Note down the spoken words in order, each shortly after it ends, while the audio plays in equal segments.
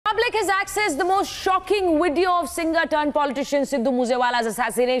public has accessed the most shocking video of singer-turned-politician Sidhu Moosewala's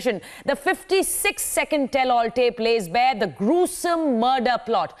assassination. The 56-second tell-all tape lays bare the gruesome murder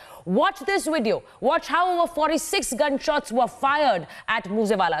plot. Watch this video. Watch how over 46 gunshots were fired at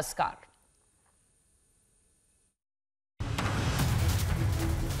Moosewala's car.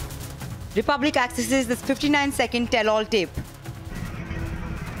 Republic accesses this 59-second tell-all tape.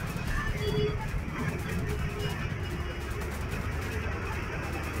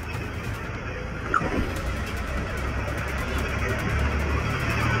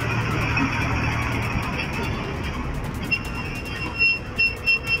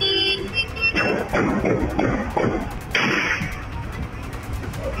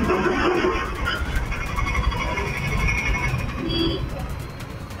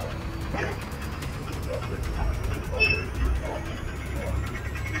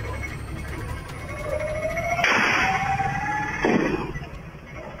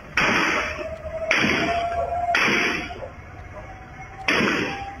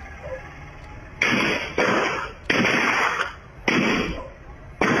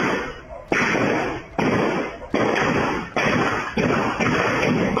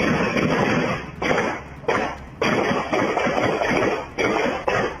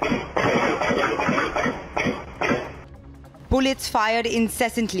 Bullets fired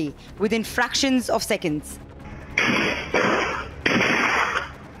incessantly within fractions of seconds.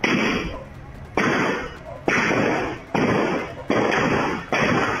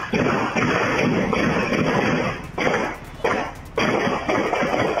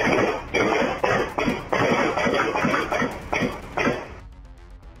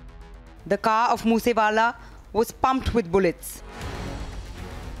 The car of Moosewala was pumped with bullets.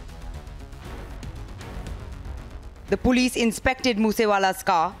 The police inspected Moosewala's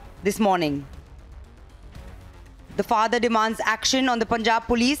car this morning. The father demands action on the Punjab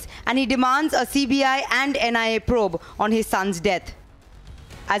police and he demands a CBI and NIA probe on his son's death.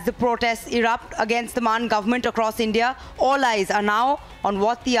 As the protests erupt against the Maan government across India, all eyes are now on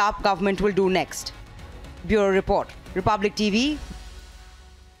what the AAP government will do next. Bureau Report, Republic TV.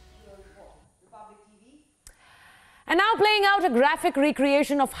 And now playing out a graphic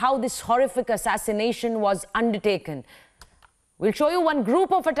recreation of how this horrific assassination was undertaken. We'll show you one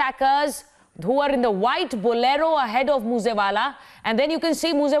group of attackers who were in the white Bolero ahead of Moosewala, and then you can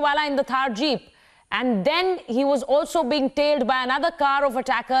see Moosewala in the Thar Jeep. And then he was also being tailed by another car of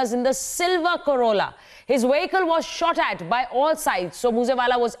attackers in the silver Corolla. His vehicle was shot at by all sides, so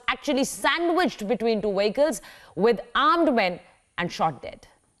Moosewala was actually sandwiched between two vehicles with armed men and shot dead.